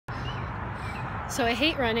So I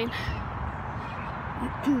hate running.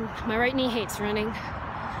 My right knee hates running.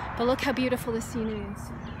 But look how beautiful this scene is.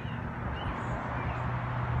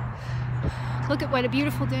 Look at what a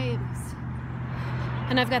beautiful day it is.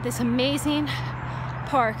 And I've got this amazing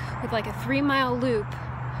park with like a 3-mile loop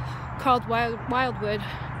called Wildwood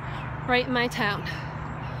right in my town.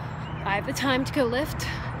 I have the time to go lift.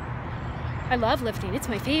 I love lifting, it's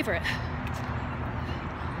my favorite.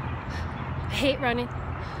 I hate running.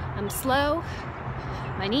 I'm slow,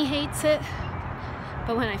 my knee hates it,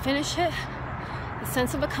 but when I finish it, the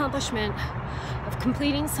sense of accomplishment of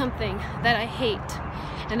completing something that I hate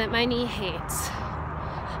and that my knee hates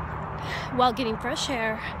while getting fresh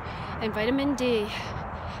air and vitamin D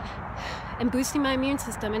and boosting my immune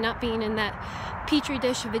system and not being in that petri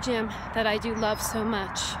dish of a gym that I do love so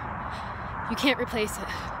much. You can't replace it.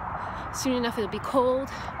 Soon enough it'll be cold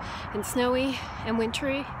and snowy and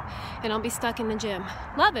wintry and I'll be stuck in the gym.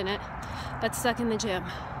 Loving it, but stuck in the gym.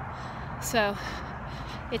 So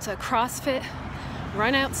it's a CrossFit,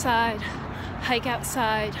 run outside, hike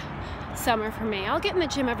outside summer for me. I'll get in the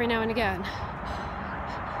gym every now and again,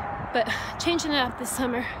 but changing it up this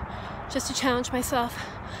summer just to challenge myself,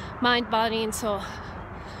 mind, body, and soul.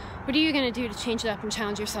 What are you gonna do to change it up and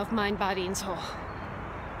challenge yourself, mind, body, and soul?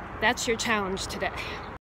 That's your challenge today.